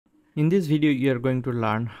In this video, you are going to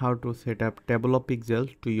learn how to set up taboola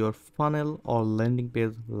pixels to your funnel or landing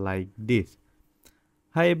page like this.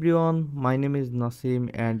 Hi everyone, my name is Nasim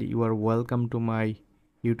and you are welcome to my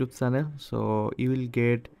YouTube channel. So you will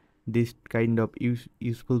get this kind of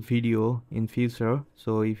useful video in future.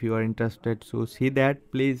 So if you are interested to see that,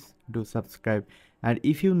 please do subscribe. And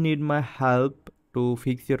if you need my help to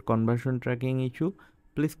fix your conversion tracking issue,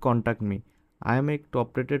 please contact me. I am a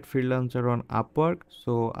top-rated freelancer on Upwork,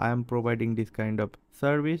 so I am providing this kind of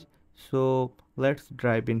service. So let's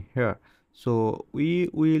dive in here. So we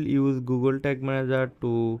will use Google Tag Manager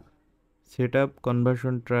to set up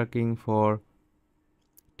conversion tracking for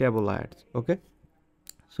table ads. Okay,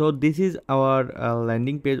 so this is our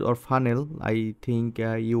landing page or funnel. I think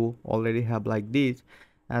you already have like this,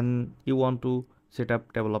 and you want to set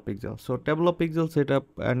up table of pixel. So table of pixel setup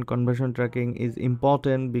and conversion tracking is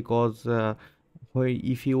important because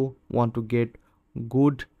if you want to get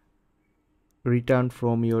good return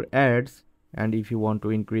from your ads, and if you want to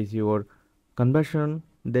increase your conversion,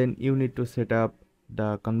 then you need to set up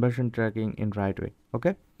the conversion tracking in right way.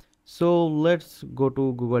 Okay, so let's go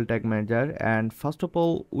to Google Tag Manager, and first of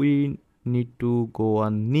all we need to go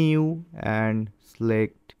on new and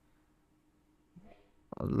select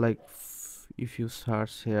if you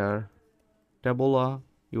search here taboola,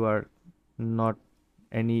 you are not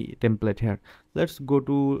any template here. Let's go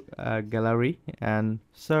to gallery and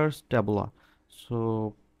search taboola.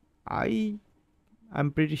 So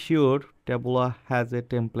I'm pretty sure taboola has a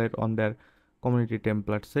template on their community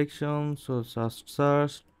template section. So just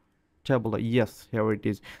search taboola. Yes, here it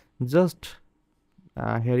is. Just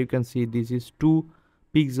here you can see this is two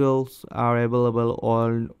pixels are available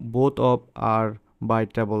on both of are by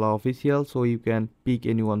taboola official, so you can pick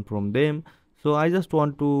anyone from them. So I just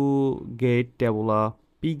want to get taboola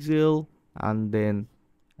pixel and then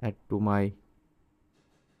add to my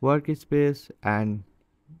workspace, and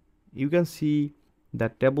you can see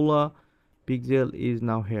that taboola pixel is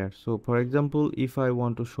now here. So for example, if I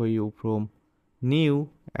want to show you from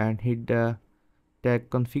new and hit the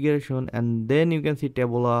tag configuration, and then you can see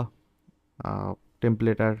taboola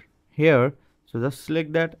template are here. So just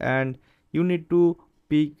select that, and you need to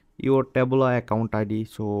pick your taboola account ID.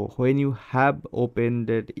 So when you have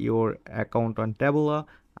opened your account on taboola,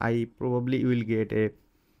 I probably will get a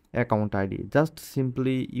account ID. Just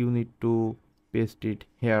simply you need to paste it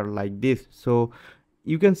here like this. So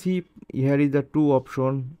you can see here is the two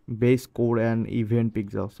option, base code and event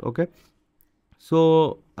pixels. Okay,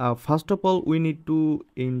 so first of all we need to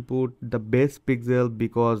input the base pixel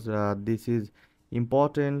because this is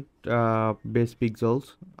important. Base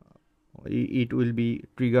pixels, it will be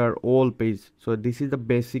trigger all page. So this is the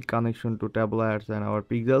basic connection to table ads and our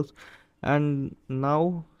pixels. And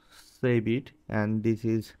now save it, and this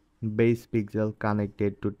is base pixel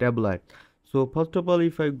connected to table ads. So first of all,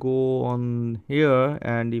 if I go on here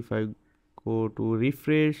and if I go to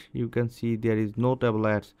refresh, you can see there is no table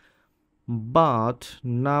ads. But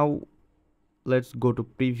now let's go to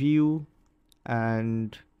preview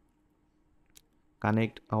and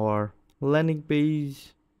connect our landing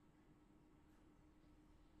page,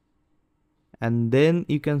 and then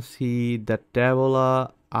you can see the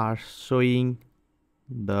taboola are showing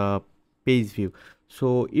the page view.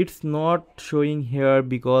 So it's not showing here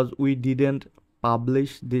because we didn't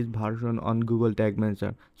publish this version on Google Tag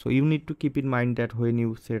Manager. So you need to keep in mind that when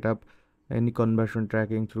you set up any conversion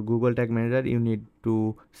tracking through Google Tag Manager, you need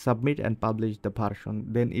to submit and publish the version,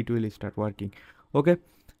 then it will start working. Okay,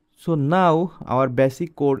 so now our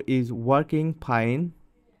basic code is working fine,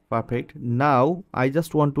 perfect. Now I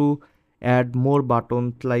just want to add more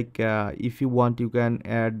buttons, like if you want you can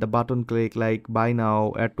add the button click like buy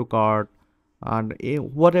now, add to cart, and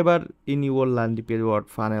whatever in your landing page or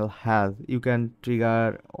funnel has, you can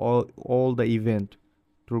trigger all the event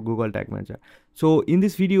through Google Tag Manager. So in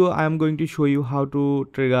this video I am going to show you how to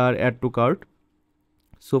trigger add to cart.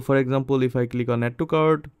 So for example, if I click on add to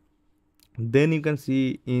cart, then you can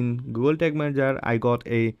see in Google Tag Manager I got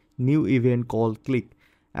a new event called click.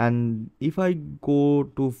 And if I go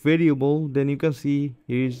to variable, then you can see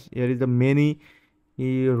here is the many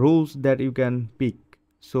rules that you can pick.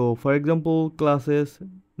 So for example, classes,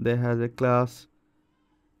 there has a class,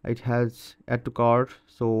 it has add to cart,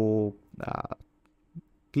 so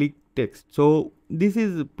click text. So this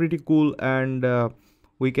is pretty cool, and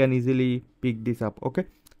we can easily pick this up. Okay,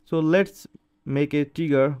 so let's make a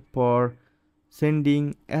trigger for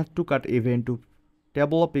sending add to cart event to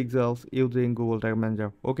table of pixels using Google Tag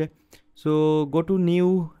Manager. Okay, so go to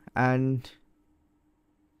new and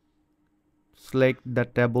select the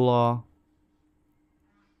taboola.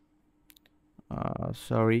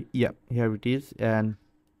 Sorry, yeah, here it is, and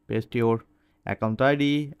paste your account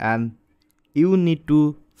ID, and you need to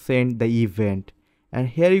send the event. And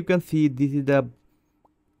here you can see this is the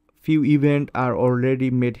few event are already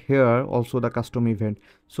made here, also the custom event.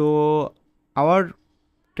 So our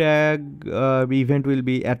tag event will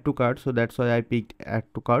be add to cart, so that's why I picked add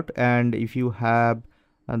to cart. And if you have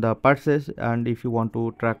the purchase, and if you want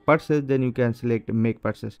to track purchase, then you can select make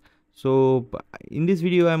purchase. So in this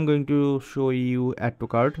video I'm going to show you add to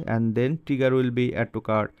cart, and then trigger will be add to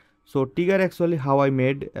cart. So trigger actually how I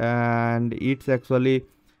made, and it's actually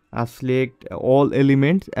select all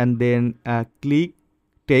elements and then click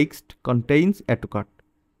text contains add to cart,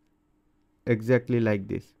 exactly like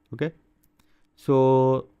this. Okay,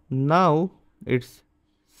 so now it's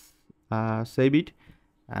save it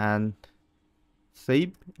and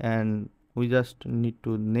save, and we just need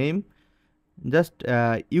to name. Just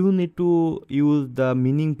you need to use the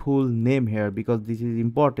meaningful name here, because this is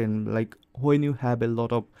important. Like when you have a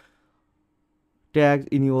lot of tags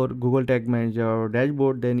in your Google Tag Manager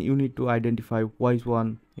dashboard, then you need to identify which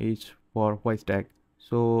one is for which tag.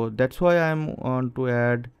 So that's why I'm on to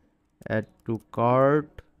add to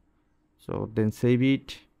cart. So then save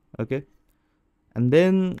it. Okay, and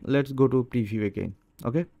then let's go to preview again.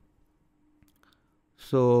 Okay,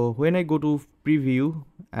 so when I go to preview,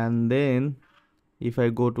 and then if I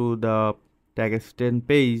go to the tag extend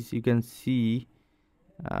page, you can see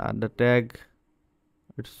the tag,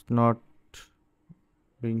 it's not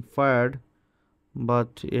being fired,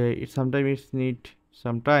 but it sometimes it's need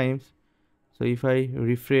sometimes. So if I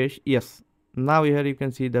refresh, yes, now here you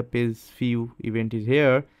can see the page view event is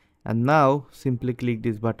here. And now simply click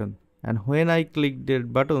this button, and when I click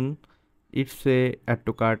that button, it say add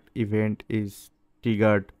to cart event is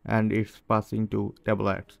triggered and it's passing to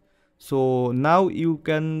taboola. So now you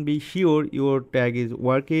can be sure your tag is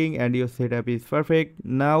working and your setup is perfect.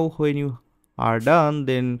 Now when you are done,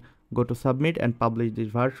 then go to submit and publish this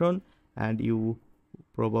version, and you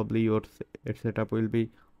probably your setup will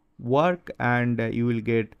be work, and you will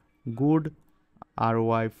get good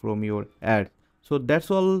ROI from your ads. So that's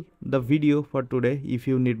all the video for today. If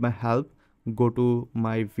you need my help, go to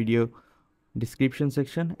my video description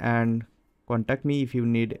section and contact me if you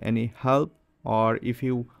need any help, or if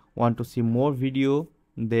you want to see more video,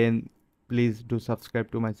 then please do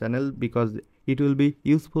subscribe to my channel, because it will be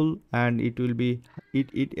useful, and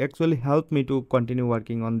it actually helped me to continue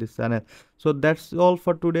working on this channel. So that's all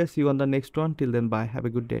for today. See you on the next one. Till then, bye, have a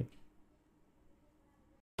good day.